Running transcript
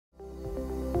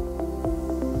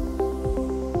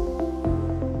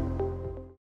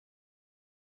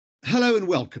and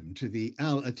welcome to the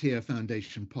Al-Attiyah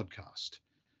Foundation podcast.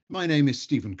 My name is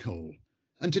Stephen Cole,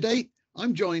 and today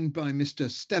I'm joined by Mr.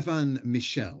 Stéphane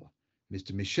Michel.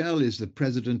 Mr. Michel is the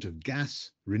President of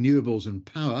Gas, Renewables and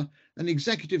Power and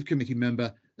Executive Committee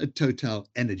member at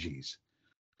TotalEnergies.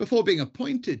 Before being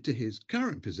appointed to his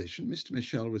current position, Mr.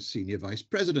 Michel was Senior Vice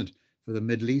President for the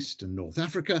Middle East and North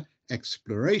Africa,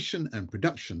 Exploration and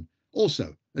Production,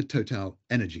 also at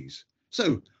TotalEnergies.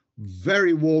 So,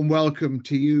 very warm welcome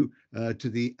to you to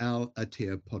the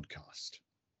Al-Attiyah podcast.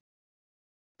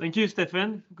 Thank you,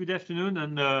 Stephane. Good afternoon,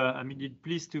 and I'm indeed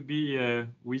pleased to be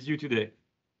with you today.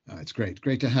 It's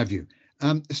great to have you.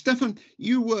 Stephane,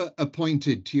 you were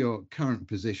appointed to your current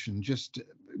position just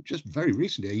very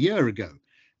recently, a year ago,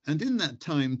 and in that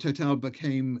time, Total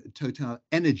became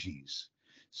TotalEnergies.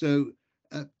 So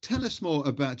tell us more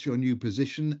about your new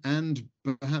position and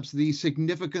perhaps the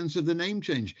significance of the name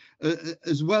change,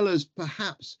 as well as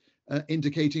perhaps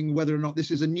indicating whether or not this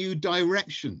is a new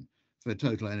direction for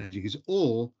TotalEnergies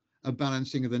or a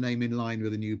balancing of the name in line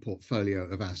with a new portfolio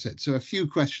of assets. So a few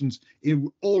questions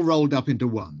all rolled up into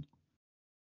one.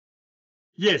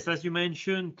 Yes, as you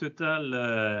mentioned,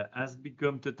 Total has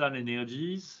become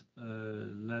TotalEnergies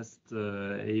last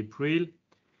April.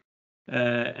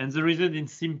 And the reason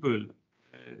is simple.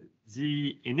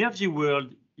 The energy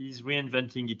world is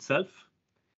reinventing itself.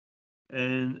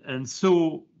 And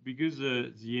so, because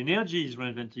the energy is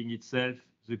reinventing itself,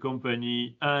 the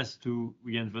company has to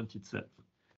reinvent itself.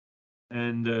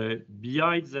 And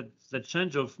behind that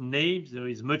change of name, there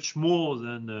is much more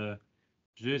than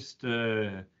just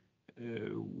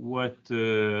what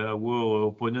our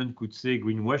opponent could say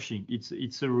greenwashing.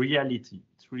 It's a reality.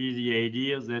 It's really the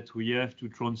idea that we have to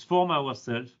transform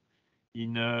ourselves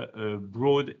in a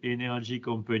broad energy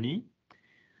company,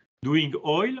 doing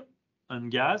oil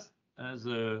and gas, as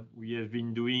we have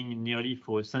been doing nearly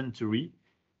for a century,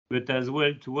 but as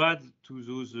well to add to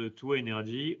those two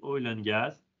energy, oil and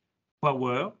gas,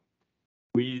 power,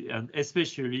 and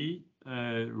especially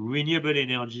renewable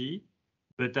energy,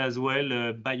 but as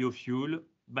well biofuel,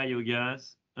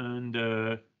 biogas, and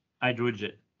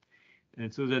hydrogen.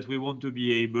 And so that we want to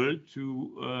be able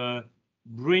to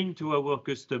bring to our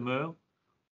customer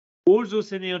all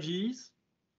those energies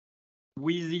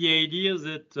with the idea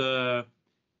that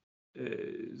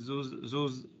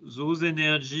those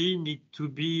energy need to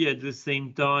be at the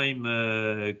same time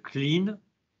clean,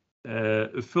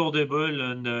 affordable,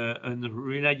 and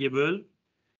reliable.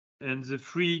 And the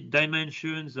three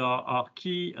dimensions are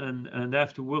key and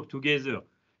have to work together.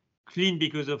 Clean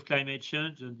because of climate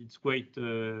change, and it's quite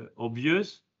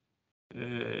obvious.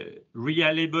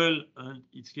 Reliable, and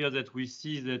it's clear that we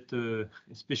see that,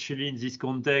 especially in this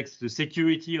context, the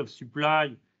security of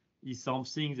supply is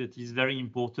something that is very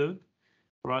important.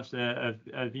 Perhaps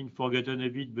I've been forgotten a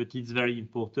bit, but it's very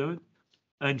important.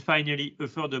 And finally,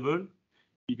 affordable,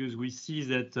 because we see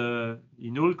that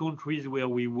in all countries where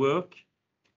we work,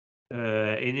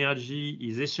 energy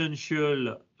is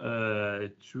essential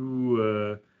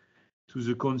to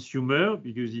the consumer,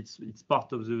 because it's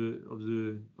part of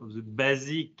the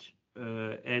basic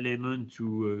element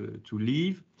to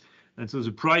live, and so the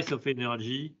price of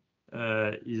energy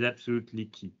is absolutely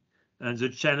key. And the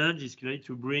challenge is clearly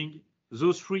to bring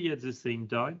those three at the same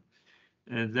time,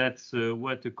 and that's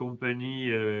what a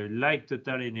company like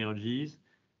TotalEnergies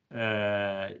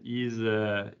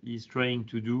is trying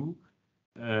to do,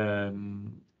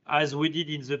 as we did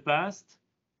in the past,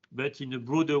 but in a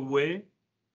broader way.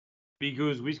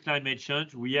 Because with climate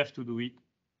change, we have to do it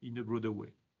in a broader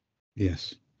way.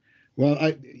 Yes.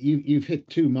 Well, you've hit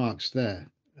two marks there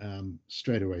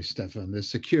straight away, Stephane. The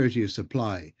security of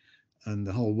supply, and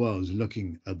the whole world is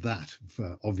looking at that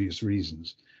for obvious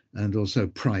reasons, and also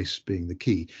price being the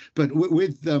key. But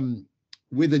with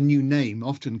a new name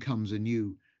often comes a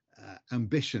new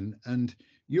ambition, and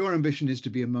your ambition is to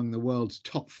be among the world's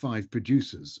top 5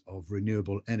 producers of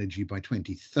renewable energy by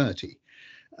 2030.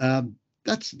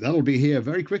 That'll be here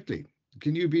very quickly.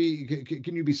 Can you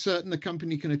be certain the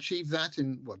company can achieve that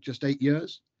in just 8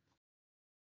 years?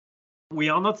 We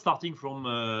are not starting from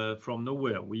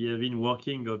nowhere. We have been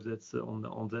working on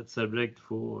that subject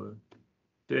for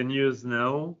 10 years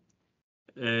now,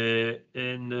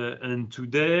 and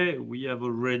today we have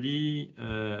already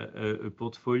a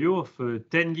portfolio of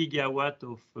 10 gigawatt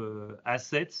of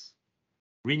assets,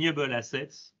 renewable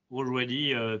assets,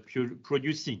 already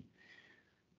producing.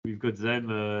 We've got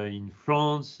them in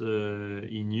France,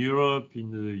 in Europe, in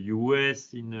the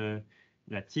US, in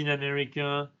Latin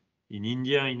America, in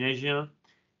India, in Asia.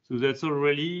 So that's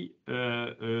already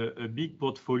a big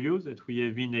portfolio that we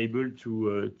have been able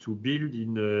to build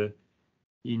in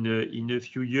a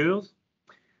few years.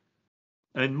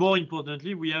 And more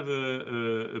importantly, we have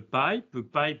a pipe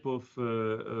of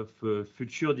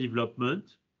future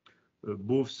development,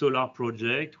 both solar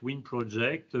project, wind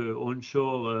project,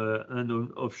 onshore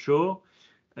and offshore.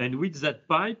 And with that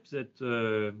pipe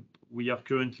that we are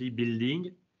currently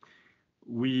building,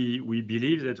 we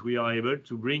believe that we are able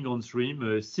to bring on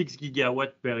stream 6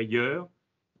 gigawatts per year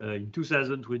in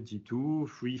 2022,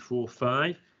 3, 4,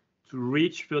 5, to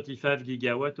reach 35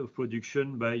 gigawatts of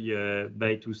production by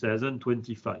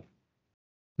 2025.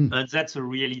 And that's a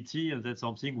reality, and that's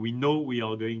something we know we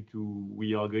are going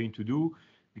to do,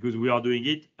 because we are doing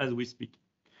it as we speak.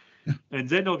 And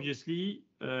then obviously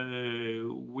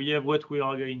we have what we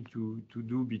are going to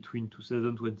do between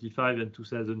 2025 and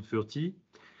 2030.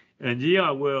 And here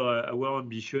our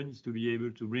ambition is to be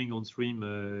able to bring on stream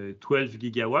 12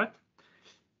 gigawatts,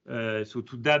 so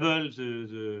to double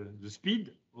the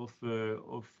speed of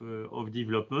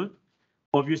development.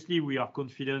 Obviously, we are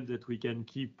confident that we can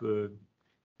keep the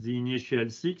initial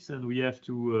 6, and we have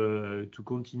to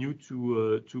continue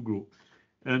to grow.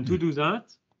 And to do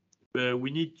that,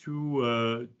 we need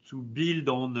to build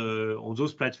on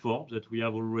those platforms that we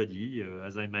have already,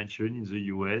 as I mentioned, in the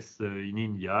US, in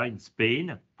India, in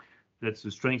Spain. That's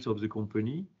the strength of the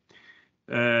company.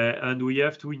 And we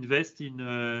have to invest in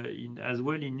as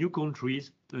well in new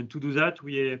countries. And to do that,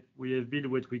 we have built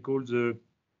what we call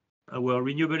our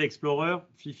Renewable Explorer,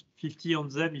 50 on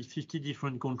them in 50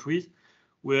 different countries,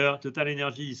 where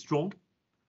TotalEnergies is strong,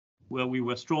 where we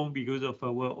were strong because of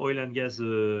our oil and gas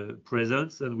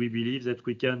presence, and we believe that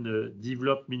we can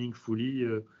develop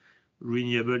meaningfully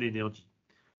renewable energy.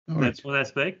 That's one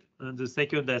aspect. And the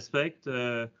second aspect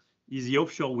is the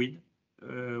offshore wind,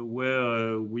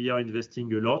 where we are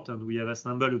investing a lot, and we have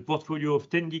assembled a portfolio of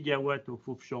 10 gigawatts of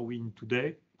offshore wind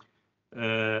today,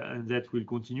 and that will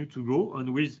continue to grow.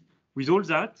 And with all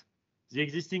that, the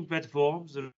existing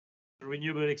platforms, the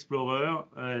Renewable Explorer,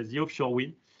 the offshore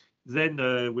wind, then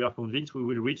we are convinced we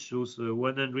will reach those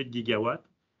 100 gigawatts.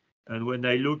 And when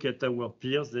I look at our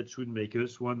peers, that should make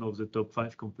us one of the top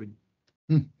 5 companies.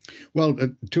 Well,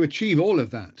 to achieve all of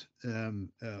that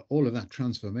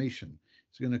transformation,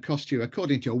 it's going to cost you,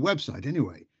 according to your website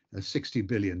anyway, $60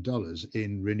 billion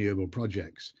in renewable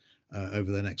projects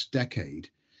over the next decade.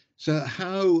 So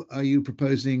how are you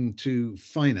proposing to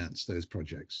finance those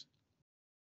projects?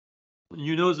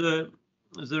 You know, the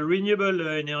renewable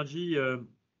energy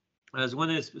has one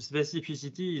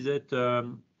specificity is that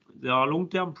there are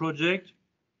long-term projects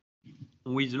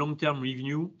with long-term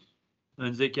revenue,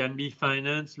 and they can be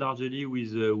financed largely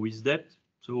with debt.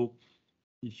 So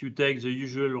if you take the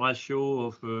usual ratio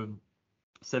of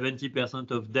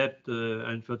 70% of debt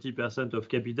and 30% of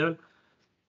capital,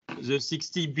 the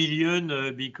 60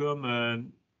 billion become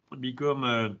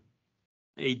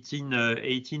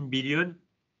 18 billion.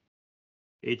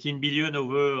 18 billion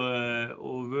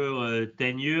over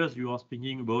 10 years, you are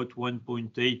speaking about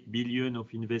 1.8 billion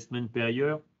of investment per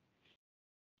year,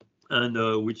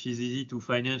 and which is easy to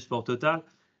finance for Total.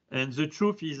 And the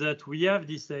truth is that we have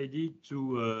decided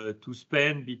to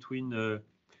spend between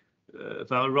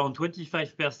around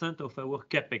 25% of our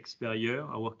capex per year.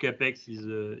 Our capex is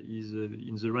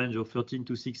in the range of 13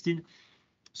 to 16.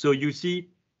 So you see,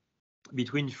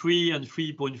 between 3 and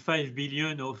 3.5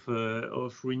 billion of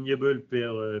renewable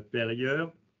per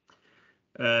year.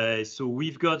 So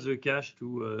we've got the cash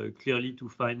to clearly to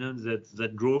finance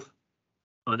that growth,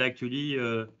 and actually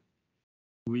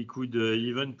we could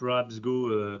even perhaps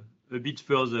go a bit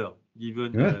further,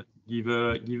 given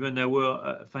given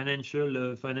our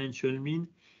financial mean.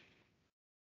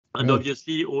 And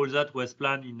obviously all that was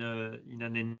planned in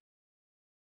an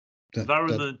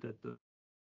environment at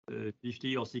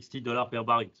 $50 or $60 per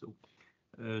barrel.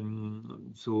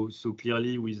 So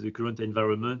clearly with the current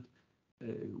environment,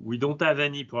 we don't have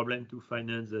any problem to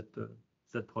finance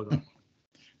that program.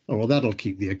 Oh, well, that'll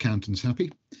keep the accountants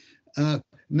happy.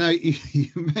 Now you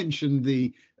mentioned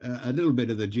a little bit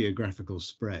of the geographical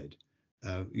spread.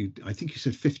 I think you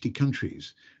said 50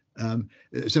 countries.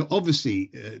 So obviously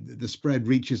the spread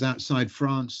reaches outside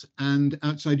France and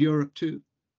outside Europe too.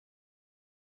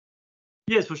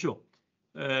 Yes, for sure.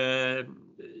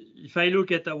 If I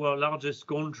look at our largest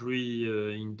country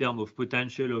in terms of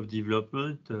potential of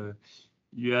development,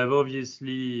 you have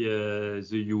obviously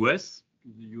the US.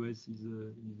 The US is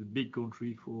a big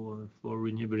country for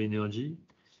renewable energy.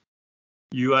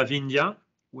 You have India,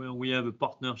 where we have a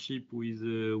partnership with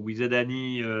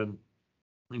Adani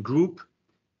Group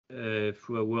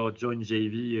through our joint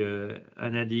JV,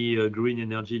 Adani Green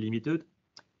Energy Limited.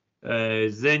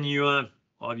 Then you have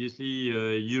obviously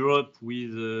Europe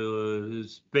with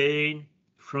Spain,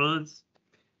 France,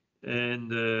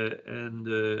 and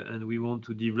we want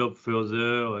to develop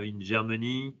further in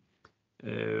Germany,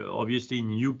 obviously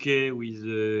in UK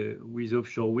with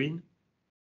offshore wind.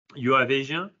 You have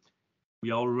Asia.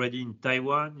 We are already in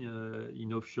Taiwan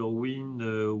in offshore wind.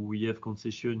 We have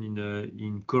concession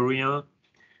in Korea.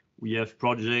 We have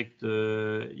project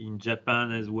in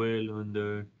Japan as well,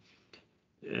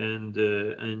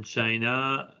 and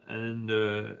China, and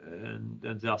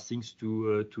there are things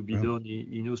to be done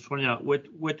in Australia. What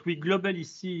we globally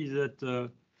see is that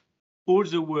all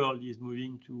the world is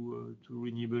moving to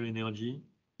renewable energy.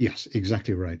 Yes,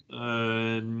 exactly right.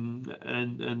 And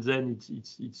then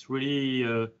it's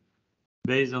really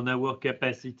based on our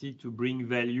capacity to bring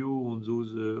value on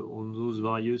those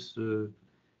various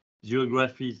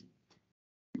geographies.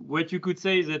 What you could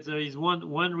say is that there is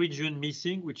one region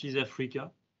missing, which is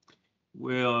Africa,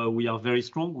 where we are very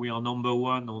strong. We are number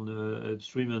one on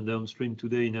upstream and downstream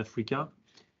today in Africa.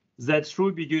 That's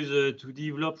true because to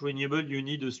develop renewable, you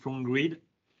need a strong grid,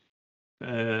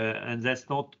 and that's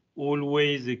not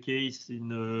always the case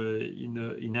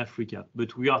in Africa.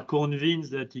 But we are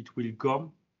convinced that it will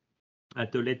come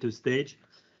at a later stage,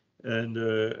 and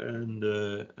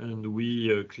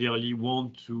we clearly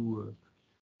want to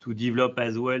develop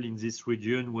as well in this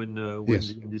region when Yes.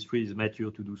 the industry is mature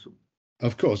to do so.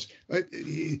 Of course.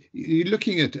 You're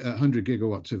looking at 100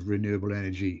 gigawatts of renewable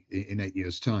energy in 8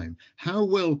 years' time. How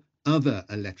will other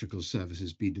electrical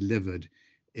services be delivered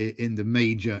in the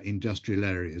major industrial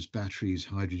areas, batteries,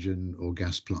 hydrogen, or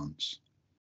gas plants?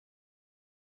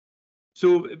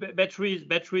 So batteries,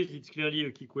 it's clearly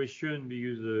a key question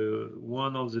because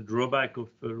one of the drawbacks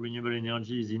of renewable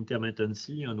energy is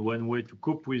intermittency, and one way to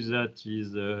cope with that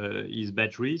is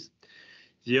batteries.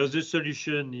 The other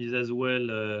solution is as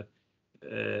well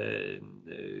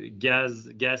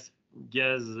gas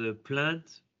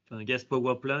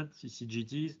power plant,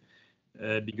 CCGTs,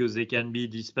 because they can be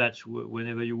dispatched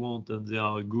whenever you want, and they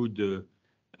are a good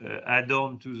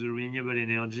add-on to the renewable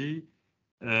energy.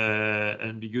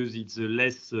 And because it's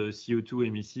less CO2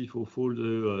 emissive of all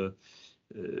the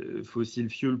fossil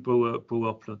fuel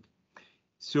power plant.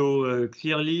 So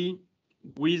clearly,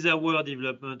 with our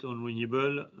development on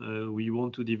renewable, we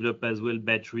want to develop as well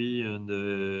battery and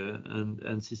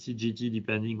CCGT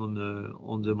depending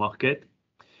on the market.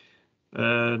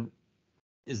 Then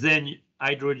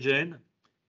hydrogen.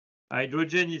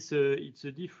 Hydrogen is it's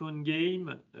a different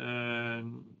game,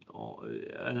 and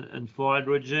for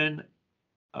hydrogen,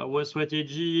 our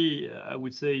strategy, I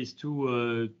would say, is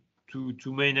two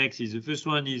main axes. The first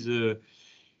one is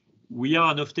we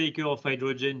are an off-taker of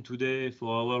hydrogen today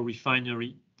for our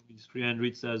refinery with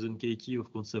 300,000 KT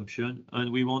of consumption,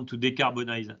 and we want to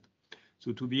decarbonize that.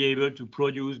 So to be able to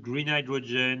produce green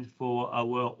hydrogen for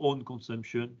our own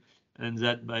consumption, and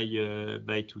that by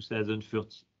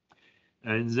 2030.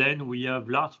 And then we have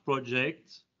large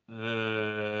projects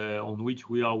on which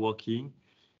we are working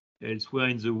elsewhere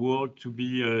in the world to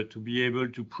be able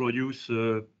to produce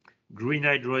green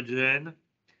hydrogen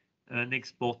and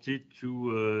export it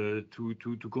to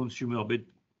consumer. But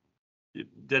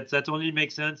that only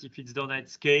makes sense if it's done at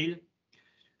scale,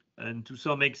 and to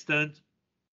some extent,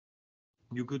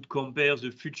 you could compare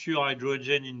the future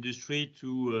hydrogen industry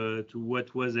to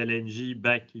what was LNG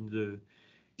back in the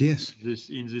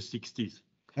in the 60s.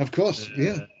 Of course,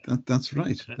 yeah, that's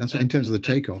right. That's in terms of the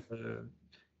takeoff.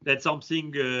 That's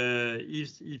something.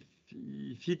 If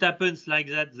it happens like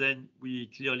that, then we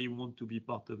clearly want to be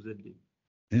part of that game.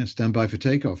 Yeah, stand by for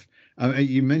takeoff.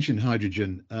 You mentioned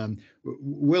hydrogen.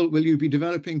 Will you be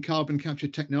developing carbon capture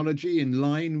technology in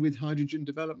line with hydrogen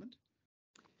development?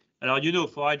 Alors,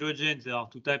 for hydrogen, there are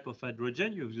two types of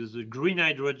hydrogen. You have the green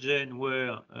hydrogen,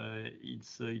 where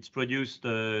it's produced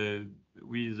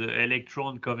with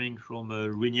electron coming from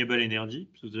renewable energy.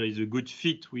 So there is a good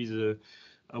fit with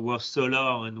our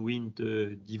solar and wind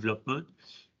development.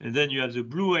 And then you have the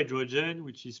blue hydrogen,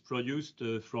 which is produced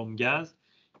from gas.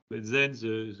 But then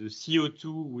the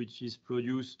CO2, which is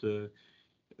produced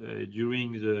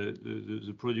during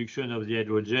the production of the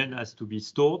hydrogen, has to be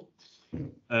stored.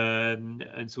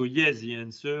 And so, yes, the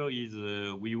answer is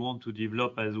we want to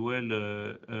develop as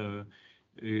well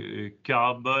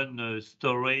carbon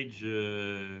storage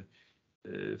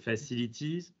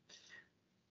facilities.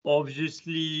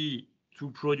 Obviously, to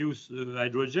produce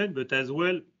hydrogen, but as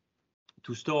well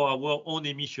to store our own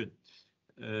emission.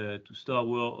 To store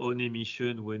our own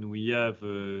emission when we have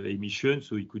emissions.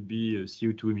 So it could be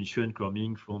CO2 emission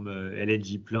coming from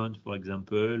LNG plant, for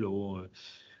example, or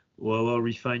our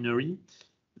refinery.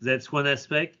 That's one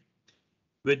aspect.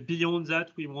 But beyond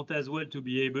that, we want as well to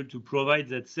be able to provide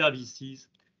that services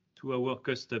to our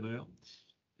customer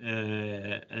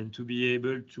and to be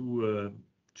able to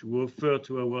offer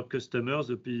to our customers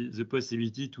the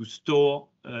possibility to store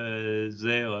their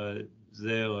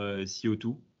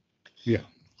CO2. Yeah.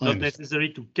 Not necessary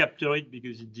to capture it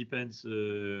because it depends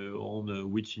on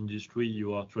which industry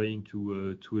you are trying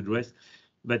to address,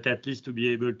 but at least to be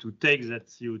able to take that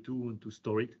CO2 and to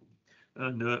store it.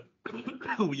 And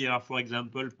we are, for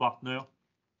example, partner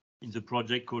in the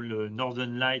project called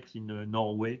Northern Light in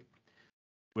Norway,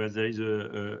 where there is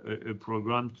a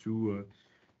program to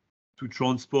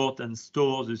transport and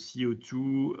store the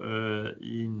CO2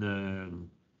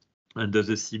 under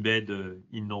the seabed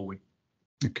in Norway.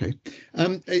 Okay.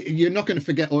 You're not going to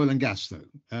forget oil and gas, though.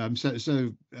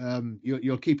 So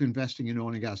you'll keep investing in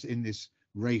oil and gas in this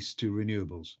race to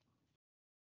renewables.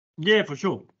 Yeah, for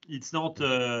sure. It's not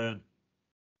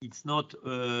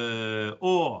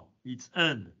or, it's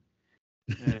and.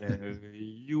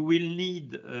 You will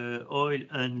need oil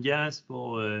and gas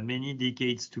for many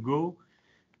decades to go.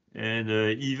 And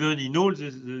even in all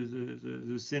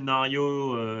the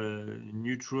scenario,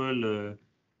 neutral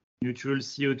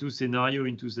CO2 scenario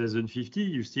in 2050,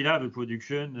 you still have a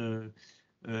production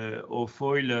of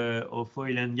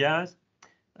oil and gas,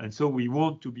 and so we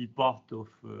want to be part of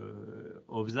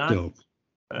that. Still,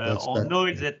 on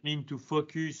oil, that means to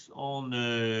focus on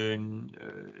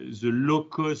the low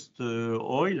cost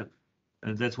oil,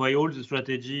 and that's why all the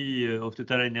strategy of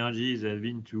TotalEnergies has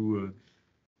been to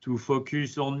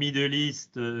focus on Middle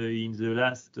East in the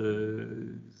last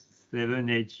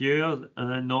 7-8 years,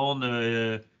 and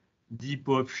on deep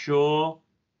offshore,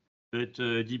 but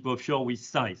deep offshore with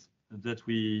size that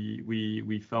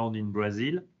we found in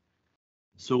Brazil.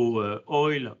 So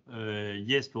oil,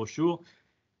 yes, for sure.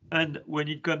 And when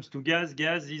it comes to gas,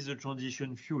 gas is a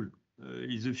transition fuel.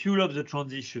 It's the fuel of the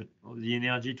transition, of the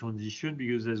energy transition,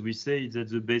 because as we say,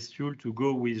 that's the best fuel to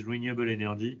go with renewable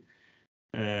energy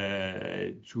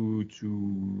as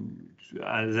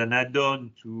an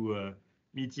add-on to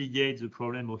mitigate the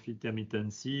problem of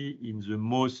intermittency in the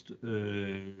most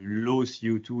low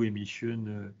CO2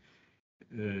 emission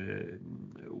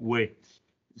way.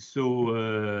 So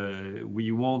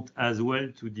we want as well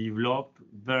to develop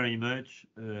very much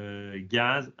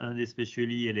gas and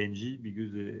especially LNG,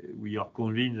 because we are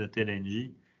convinced that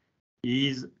LNG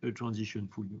is a transition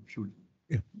fuel.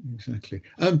 Yeah, exactly.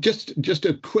 Just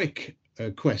a quick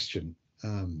question,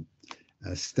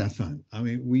 Stephane. I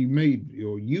mean,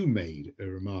 you made a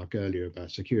remark earlier about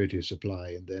security of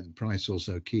supply and then price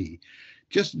also key.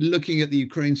 Just looking at the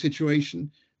Ukraine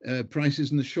situation,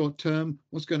 prices in the short term,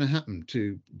 what's going to happen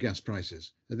to gas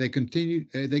prices? Are they going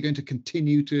to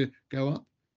continue to go up?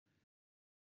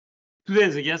 Today,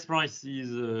 the gas price is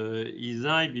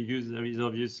high because there is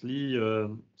obviously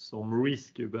some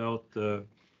risk about the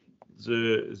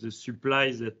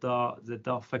supplies that are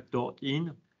factored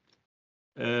in.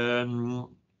 The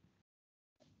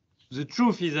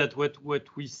truth is that what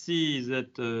we see is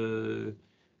that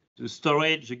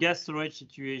the gas storage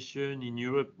situation in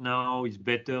Europe now is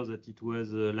better than it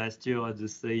was last year at the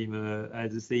same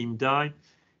time,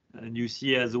 and you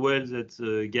see as well that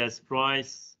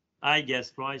high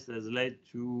gas price has led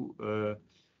to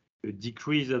a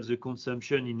decrease of the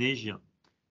consumption in Asia.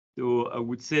 So I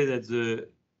would say that the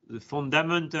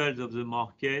fundamentals of the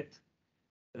market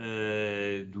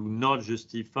do not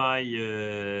justify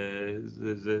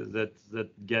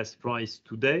that gas price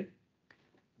today.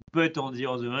 But on the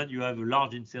other hand, you have a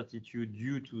large uncertainty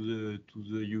due to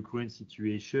the Ukraine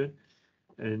situation,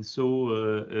 and so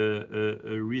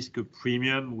a risk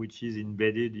premium which is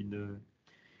embedded in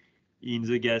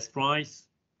the gas price.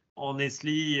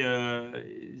 Honestly,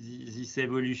 this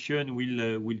evolution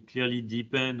will clearly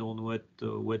depend on what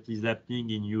is happening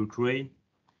in Ukraine,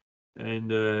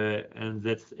 and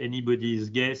that's anybody's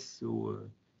guess. So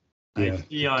Yeah, I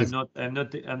fear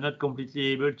I'm not completely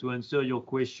able to answer your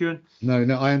question. No,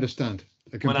 I understand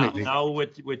completely. Now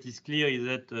what is clear is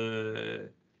that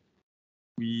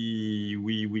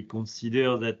we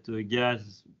consider that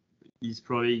gas is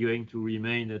probably going to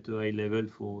remain at a high level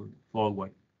for a while.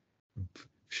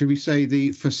 Should we say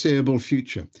the foreseeable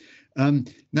future?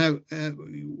 Now,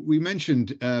 we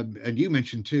mentioned, and you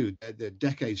mentioned too, the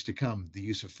decades to come, the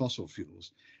use of fossil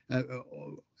fuels.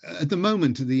 At the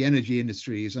moment, the energy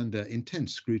industry is under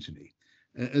intense scrutiny.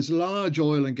 As large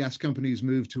oil and gas companies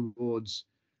move towards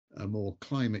a more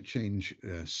climate change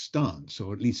stance,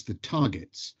 or at least the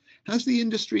targets, has the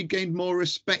industry gained more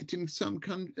respect in some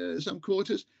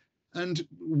quarters? And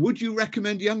would you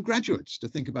recommend young graduates to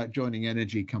think about joining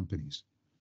energy companies?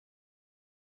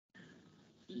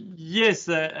 Yes,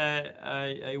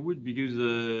 I would, because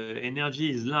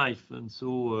energy is life, and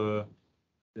so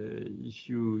if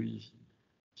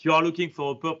if you are looking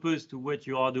for a purpose to what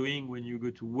you are doing when you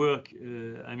go to work,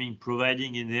 I mean,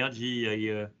 providing energy,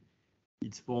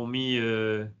 it's for me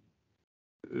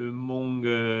among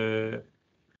the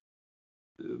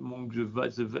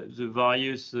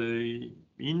various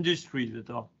industries that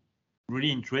are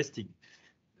really interesting,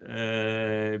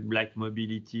 like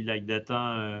mobility, like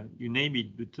data, you name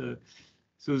it. But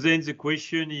so then the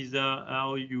question is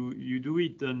how you do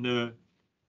it, and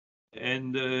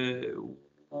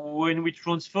when we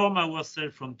transform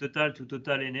ourselves from Total to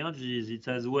TotalEnergies, it's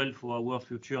as well for our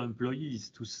future employees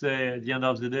to say at the end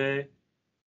of the day,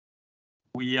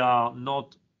 we are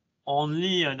not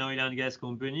only an oil and gas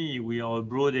company, we are a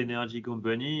broad energy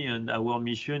company, and our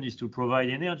mission is to provide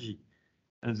energy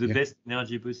and the best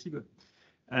energy possible.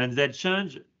 And that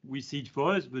change, we see it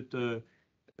for us, but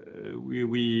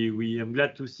we am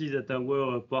glad to see that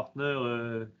our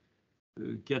partner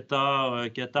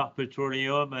Qatar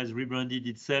Petroleum has rebranded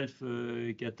itself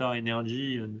Qatar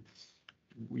Energy, and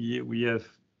we have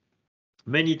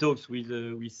many talks with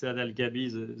Saad Al-Kaabi,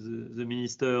 the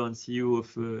minister and CEO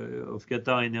of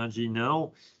Qatar Energy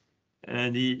now,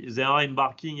 and they are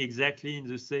embarking exactly in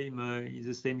the same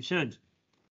change.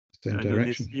 Same and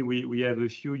direction. honestly, we have a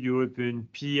few European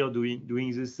peers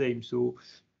doing the same. So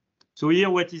here,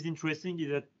 what is interesting is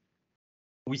that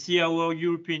we see our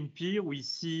European peer, we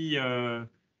see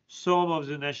some of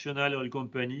the national oil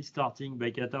companies, starting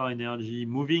by Qatar Energy,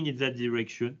 moving in that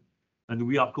direction, and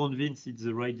we are convinced it's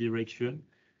the right direction.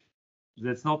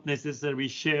 That's not necessarily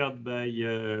shared by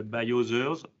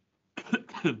others,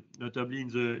 notably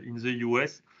in the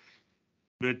US,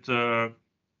 but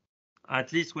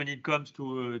at least when it comes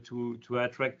to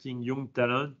attracting young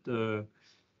talent,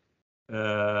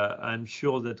 I'm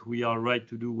sure that we are right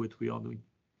to do what we are doing.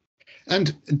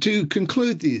 And to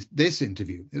conclude this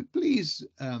interview, please,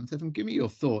 Stephane, give me your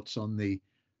thoughts on the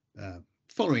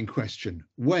following question.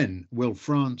 When will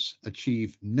France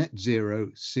achieve net zero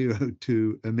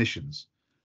CO2 emissions?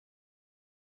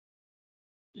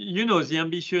 You know, the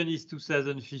ambition is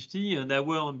 2050, and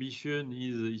our ambition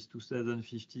is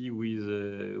 2050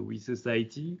 with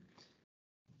society.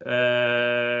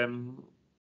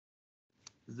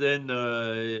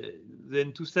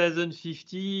 Then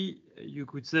 2050, you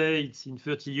could say it's in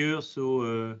 30 years,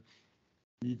 so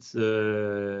it's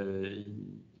we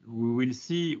will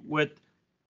see what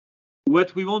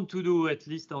we want to do, at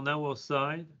least on our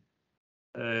side,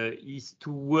 is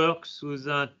to work so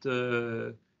that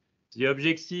the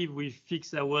objective we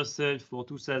fix ourselves for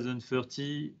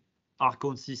 2030 are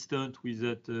consistent with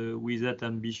that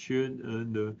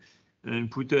ambition,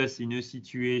 and put us in a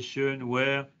situation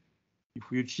where if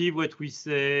we achieve what we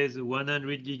say, the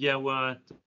 100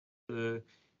 gigawatt,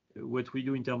 what we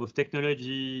do in terms of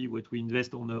technology, what we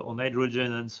invest on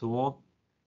hydrogen and so on,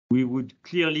 we would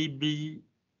clearly be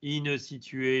in a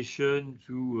situation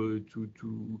to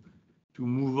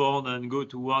move on and go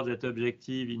towards that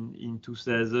objective in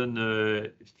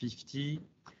 2050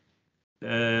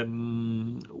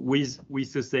 with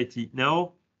society.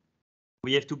 Now,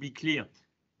 we have to be clear.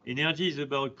 Energy is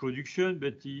about production,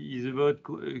 but it is about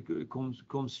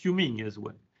consuming as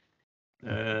well.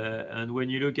 And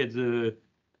when you look at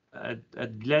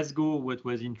Glasgow, what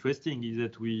was interesting is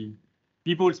that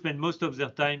people spend most of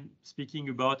their time speaking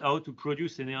about how to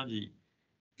produce energy.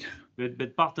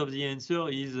 But part of the answer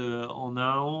is on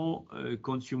how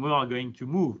consumers are going to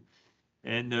move.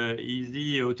 And is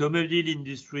the automobile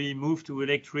industry move to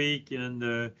electric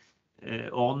and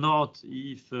or not,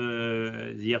 if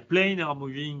the airplane are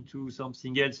moving to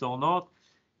something else or not?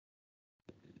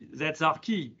 That's our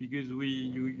key, because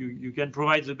you can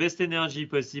provide the best energy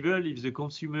possible. If the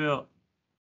consumer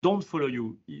don't follow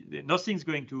you, nothing's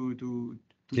going to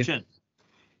change.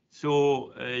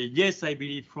 So yes, I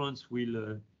believe France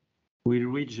will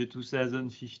reach the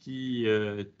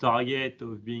 2050 target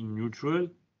of being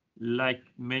neutral, like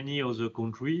many other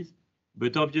countries.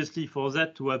 But obviously, for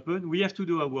that to happen, we have to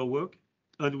do our work,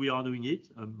 and we are doing it.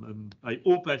 I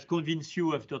hope I've convinced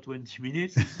you after 20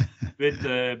 minutes,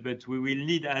 but we will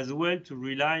need as well to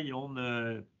rely on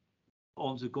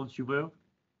the consumer,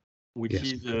 which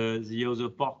is the other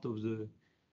part of the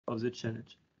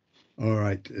challenge. All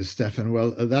right, Stephane.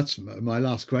 Well, that's my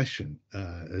last question,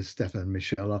 Stéphane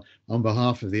Michel. On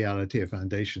behalf of the Al-Attiyah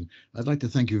Foundation, I'd like to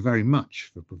thank you very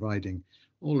much for providing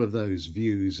all of those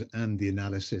views and the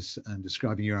analysis and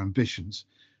describing your ambitions.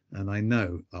 And I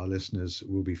know our listeners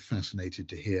will be fascinated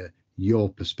to hear your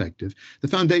perspective. The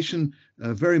Foundation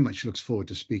very much looks forward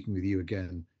to speaking with you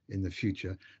again in the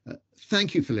future.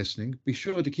 Thank you for listening. Be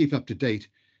sure to keep up to date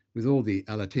with all the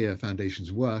Al-Attiyah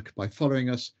Foundation's work by following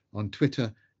us on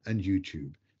Twitter and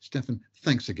YouTube. Stephane,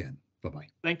 thanks again. Bye-bye.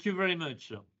 Thank you very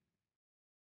much.